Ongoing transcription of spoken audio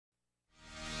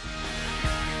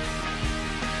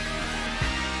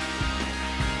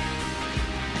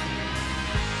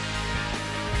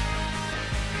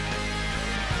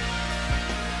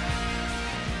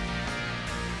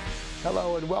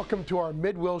Hello and welcome to our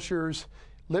Mid-Wilshire's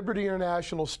Liberty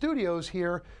International Studios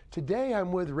here. Today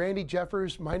I'm with Randy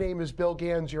Jeffers. My name is Bill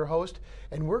Ganz, your host,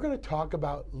 and we're going to talk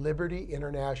about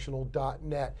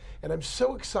libertyinternational.net. And I'm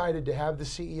so excited to have the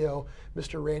CEO,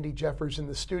 Mr. Randy Jeffers, in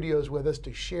the studios with us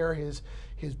to share his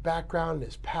background and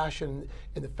his passion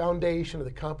in the foundation of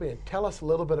the company and tell us a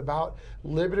little bit about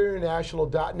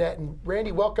libertyinternational.net. And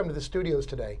Randy, welcome to the studios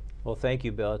today. Well, thank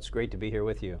you, Bill. It's great to be here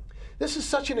with you. This is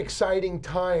such an exciting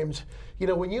times. You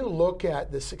know, when you look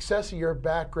at the success of your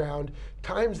background,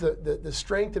 times the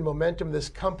strength and momentum of this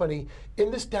company in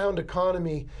this downed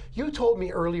economy, you told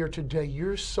me earlier today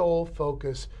your sole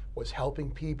focus was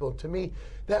helping people. To me,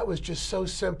 that was just so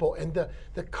simple. And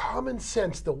the common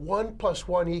sense, the 1 +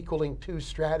 1 = 2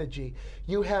 strategy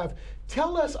you have.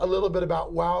 Tell us a little bit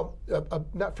about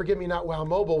not Wow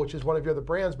Mobile, which is one of your other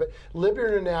brands, but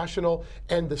Liberty International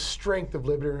and the strength of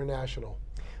Liberty International.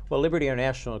 Well, Liberty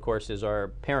International, of course, is our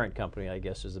parent company, I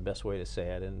guess is the best way to say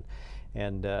it.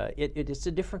 And it's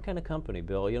a different kind of company,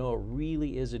 Bill. You know, it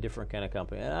really is a different kind of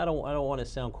company. And I don't want to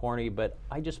sound corny, but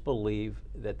I just believe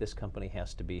that this company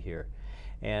has to be here.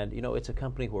 And you know, it's a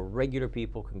company where regular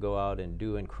people can go out and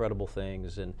do incredible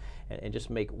things and just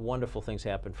make wonderful things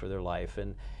happen for their life.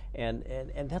 And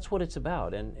that's what it's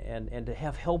about. And to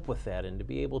have help with that and to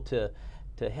be able to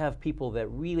have people that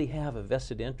really have a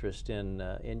vested interest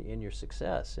in your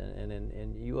success and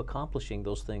in you accomplishing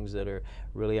those things that are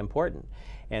really important.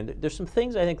 And there's some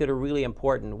things I think that are really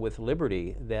important with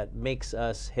Liberty that makes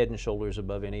us head and shoulders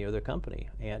above any other company.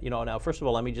 And you know, now first of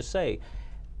all, let me just say,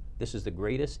 this is the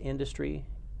greatest industry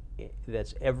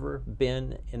that's ever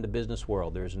been in the business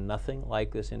world. There's nothing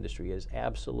like this industry. It is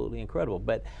absolutely incredible.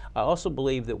 But I also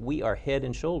believe that we are head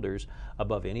and shoulders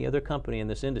above any other company in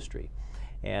this industry.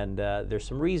 And there's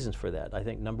some reasons for that. I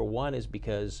think number one is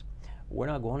because we're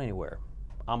not going anywhere.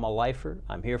 I'm a lifer.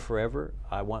 I'm here forever.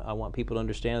 I want people to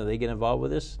understand that they get involved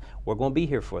with this, we're going to be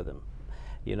here for them.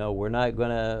 You know, we're not going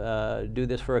to do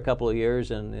this for a couple of years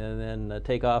and then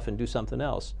take off and do something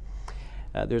else.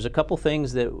 There's a couple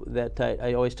things that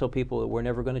I always tell people that we're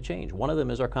never going to change. One of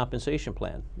them is our compensation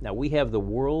plan. Now, we have the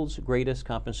world's greatest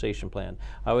compensation plan.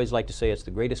 I always like to say it's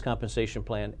the greatest compensation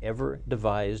plan ever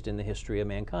devised in the history of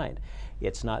mankind.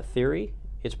 It's not theory,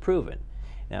 it's proven.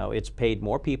 Now, it's paid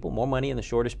more people, more money in the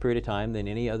shortest period of time than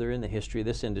any other in the history of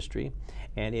this industry,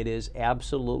 and it is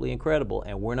absolutely incredible,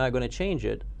 and we're not going to change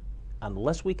it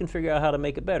unless we can figure out how to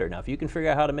make it better. Now, if you can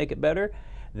figure out how to make it better,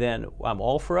 then I'm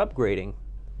all for upgrading,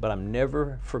 but I'm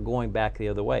never for going back the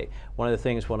other way. One of the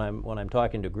things when I'm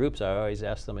talking to groups, I always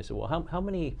ask them, I say, well, how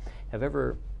many have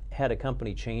ever had a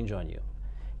company change on you,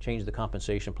 change the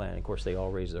compensation plan? And of course, they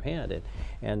all raise their hand.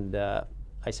 And I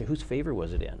say, whose favor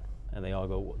was it in? And they all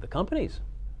go, well, the company's.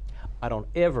 I don't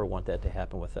ever want that to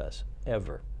happen with us,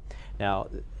 ever. Now,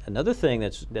 another thing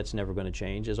that's never going to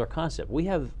change is our concept. We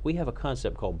have a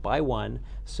concept called buy one,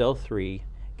 sell three,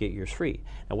 get yours free.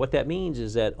 Now, what that means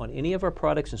is that on any of our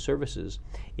products and services,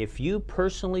 if you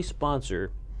personally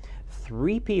sponsor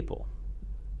 3 people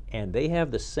and they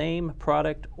have the same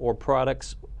product or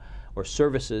products or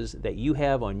services that you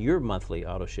have on your monthly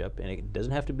auto ship, and it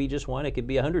doesn't have to be just one, it could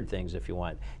be 100 things if you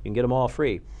want. You can get them all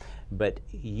free. But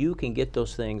you can get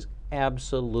those things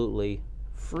absolutely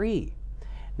free.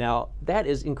 Now, that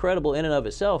is incredible in and of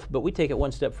itself, but we take it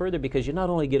one step further because you not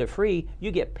only get it free,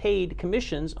 you get paid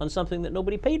commissions on something that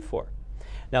nobody paid for.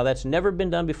 Now, that's never been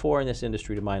done before in this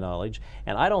industry to my knowledge,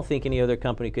 and I don't think any other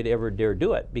company could ever dare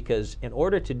do it, because in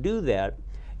order to do that,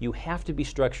 you have to be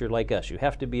structured like us. You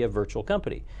have to be a virtual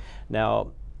company.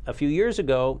 Now, a few years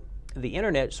ago, the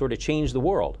internet sort of changed the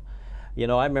world. You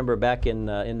know, I remember back in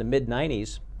the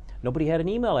mid-90s, nobody had an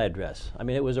email address. I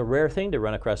mean, it was a rare thing to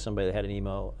run across somebody that had an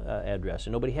email address,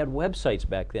 and nobody had websites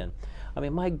back then. I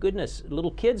mean, my goodness,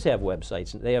 little kids have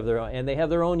websites, and they have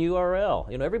their own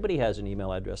URL. You know, everybody has an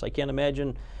email address. I can't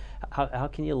imagine how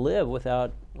can you live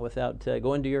without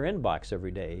going to your inbox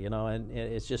every day. You know, and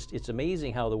it's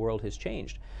amazing how the world has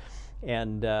changed,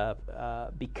 and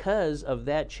because of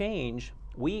that change,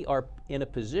 we are in a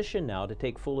position now to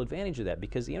take full advantage of that,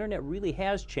 because the internet really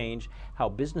has changed how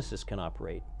businesses can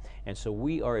operate. And so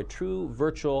we are a true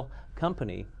virtual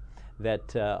company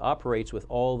that operates with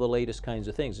all the latest kinds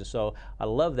of things. And so I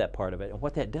love that part of it. And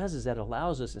what that does is that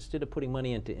allows us, instead of putting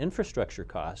money into infrastructure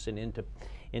costs and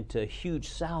into huge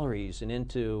salaries and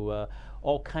into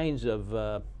all kinds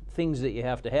of things that you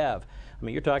have to have. I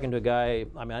mean, you're talking to a guy,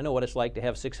 I mean, I know what it's like to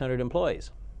have 600 employees.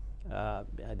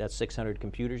 That's 600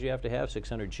 computers you have to have,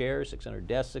 600 chairs, 600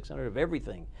 desks, 600 of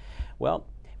everything. Well,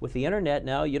 with the internet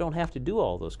now, you don't have to do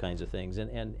all those kinds of things,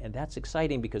 and that's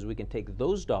exciting because we can take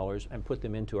those dollars and put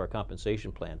them into our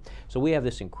compensation plan. So we have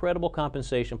this incredible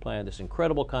compensation plan, this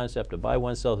incredible concept of buy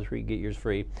one, sell three, get yours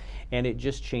free, and it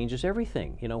just changes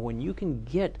everything. You know, when you can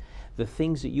get the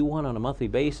things that you want on a monthly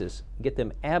basis, get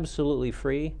them absolutely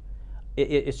free,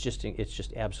 it's just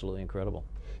absolutely incredible.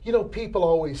 You know, people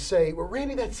always say, well,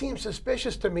 Randy, that seems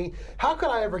suspicious to me. How could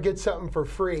I ever get something for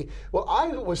free? Well, I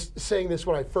was saying this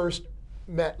when I first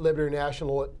met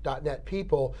libertynational.net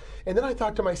people, and then I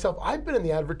thought to myself, I've been in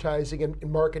the advertising and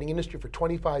marketing industry for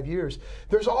 25 years.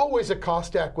 There's always a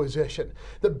cost acquisition.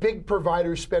 The big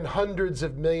providers spend hundreds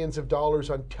of millions of dollars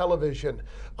on television,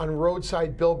 on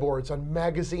roadside billboards, on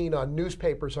magazine, on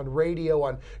newspapers, on radio,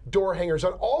 on door hangers,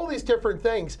 on all these different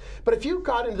things. But if you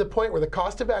got into the point where the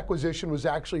cost of acquisition was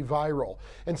actually viral,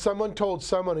 and someone told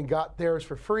someone and got theirs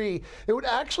for free, it would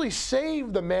actually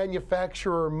save the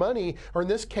manufacturer money, or in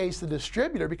this case, the distributor,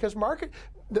 because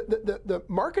the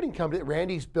marketing company that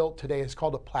Randy's built today is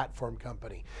called a platform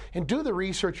company. And do the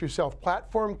research yourself.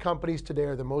 Platform companies today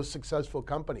are the most successful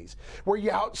companies, where you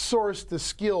outsource the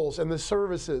skills and the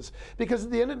services. Because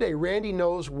at the end of the day, Randy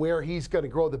knows where he's going to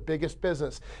grow the biggest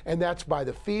business, and that's by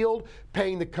the field,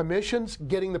 paying the commissions,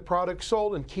 getting the product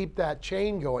sold, and keep that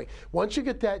chain going. Once you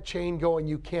get that chain going,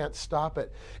 you can't stop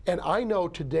it. And I know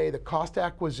today the cost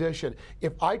acquisition,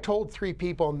 if I told 3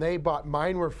 people and they bought,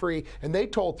 mine were free, and they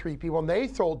told 3 people and they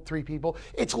told 3 people,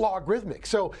 it's logarithmic.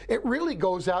 So it really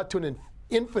goes out to an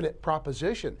infinite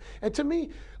proposition. And to me,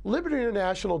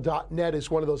 libertyinternational.net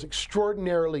is one of those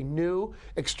extraordinarily new,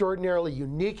 extraordinarily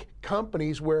unique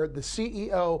companies where the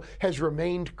CEO has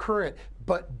remained current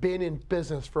but been in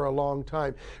business for a long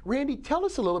time. Randy, tell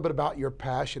us a little bit about your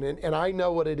passion, and I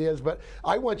know what it is, but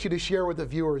I want you to share with the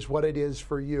viewers what it is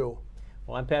for you.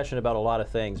 Well, I'm passionate about a lot of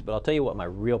things, but I'll tell you what my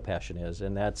real passion is,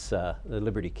 and that's the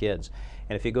Liberty Kids.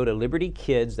 And if you go to Liberty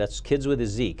Kids, that's kids with a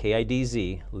Z,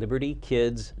 K-I-D-Z,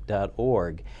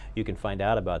 libertykids.org, you can find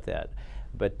out about that.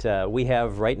 But we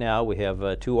have, right now, we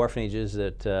have 2 orphanages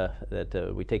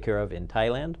that we take care of in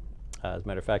Thailand. As a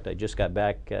matter of fact, I just got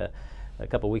back a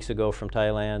couple weeks ago from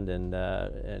Thailand, and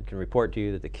can report to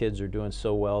you that the kids are doing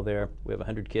so well there. We have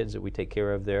 100 kids that we take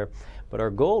care of there. But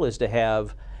our goal is to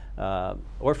have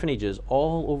orphanages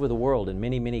all over the world in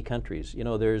many, many countries. You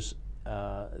know, there's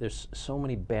so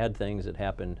many bad things that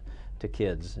happen to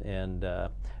kids, and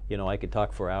you know, I could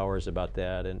talk for hours about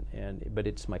that. But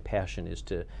it's my passion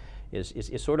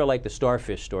it's sort of like the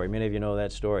starfish story. Many of you know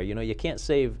that story. You know, you can't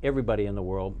save everybody in the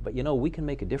world, but you know, we can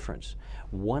make a difference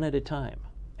one at a time.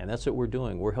 And that's what we're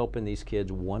doing. We're helping these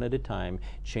kids one at a time,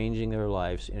 changing their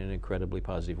lives in an incredibly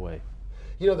positive way.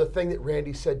 You know, the thing that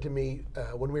Randy said to me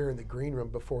when we were in the green room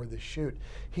before the shoot,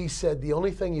 he said, the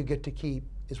only thing you get to keep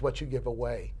is what you give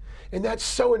away. And that's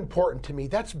so important to me.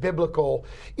 That's biblical.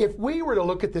 If we were to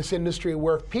look at this industry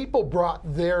where people brought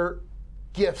their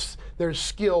gifts, their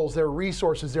skills, their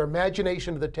resources, their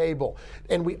imagination to the table,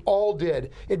 and we all did,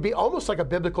 it'd be almost like a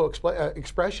biblical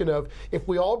expression of, if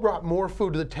we all brought more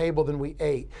food to the table than we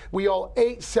ate, we all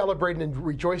ate, celebrated, and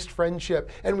rejoiced friendship,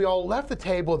 and we all left the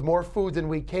table with more food than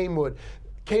we came with,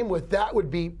 that would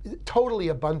be totally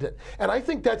abundant. And I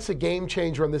think that's a game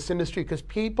changer in this industry, because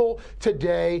people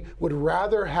today would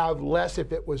rather have less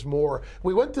if it was more.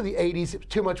 We went through the 80s,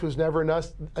 too much was never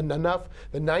enough.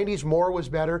 The 90s, more was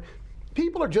better.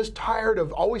 People are just tired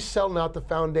of always selling out the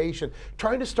foundation,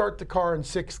 trying to start the car in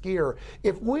 6th gear.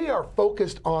 If we are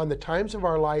focused on the times of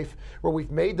our life where we've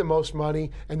made the most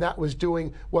money, and that was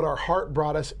doing what our heart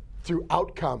brought us through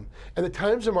outcome, and the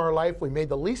times of our life we made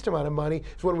the least amount of money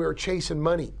is when we were chasing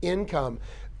money, income.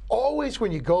 Always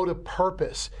when you go to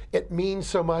purpose, it means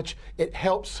so much, it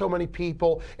helps so many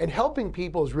people, and helping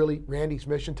people is really Randy's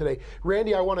mission today.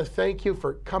 Randy, I want to thank you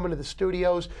for coming to the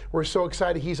studios. We're so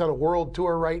excited. He's on a world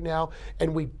tour right now,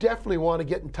 and we definitely want to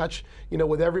get in touch, you know,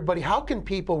 with everybody. How can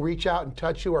people reach out and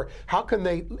touch you, or how can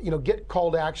they, you know, get call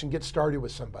to action, get started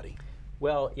with somebody?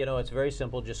 Well, you know, it's very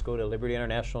simple. Just go to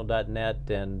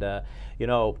libertyinternational.net, and you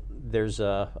know, there's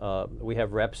we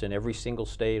have reps in every single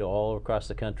state all across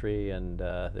the country, and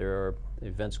there are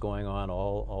events going on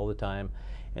all the time.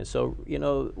 And so, you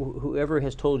know, whoever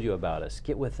has told you about us,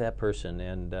 get with that person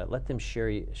and let them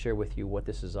share with you what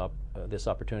this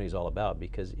opportunity is all about,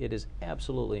 because it is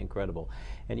absolutely incredible.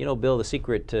 And you know, Bill, the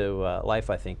secret to life,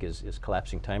 I think, is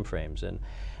collapsing time frames. And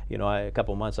you know, a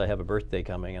couple of months I have a birthday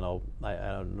coming, and I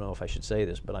don't know if I should say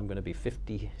this, but I'm going to be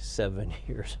 57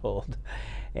 years old.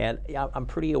 And I'm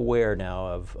pretty aware now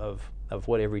of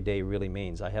what every day really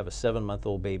means. I have a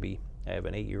 7-month-old baby. I have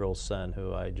an 8-year-old son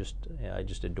who I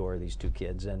just adore, these 2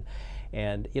 kids.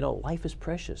 And you know, life is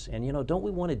precious. And you know, don't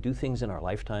we want to do things in our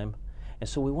lifetime? And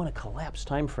so we want to collapse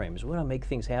time frames. We want to make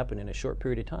things happen in a short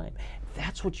period of time.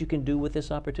 That's what you can do with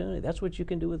this opportunity. That's what you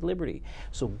can do with Liberty.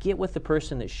 So get with the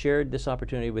person that shared this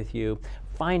opportunity with you,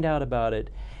 find out about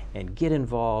it, and get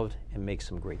involved and make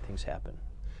some great things happen.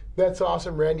 That's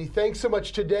awesome, Randy. Thanks so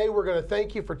much. Today, we're going to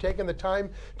thank you for taking the time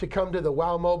to come to the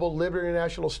WOW Mobile Liberty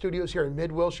International Studios here in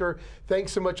Mid-Wilshire.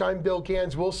 Thanks so much. I'm Bill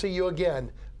Ganz. We'll see you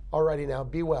again. Alrighty now,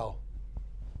 be well.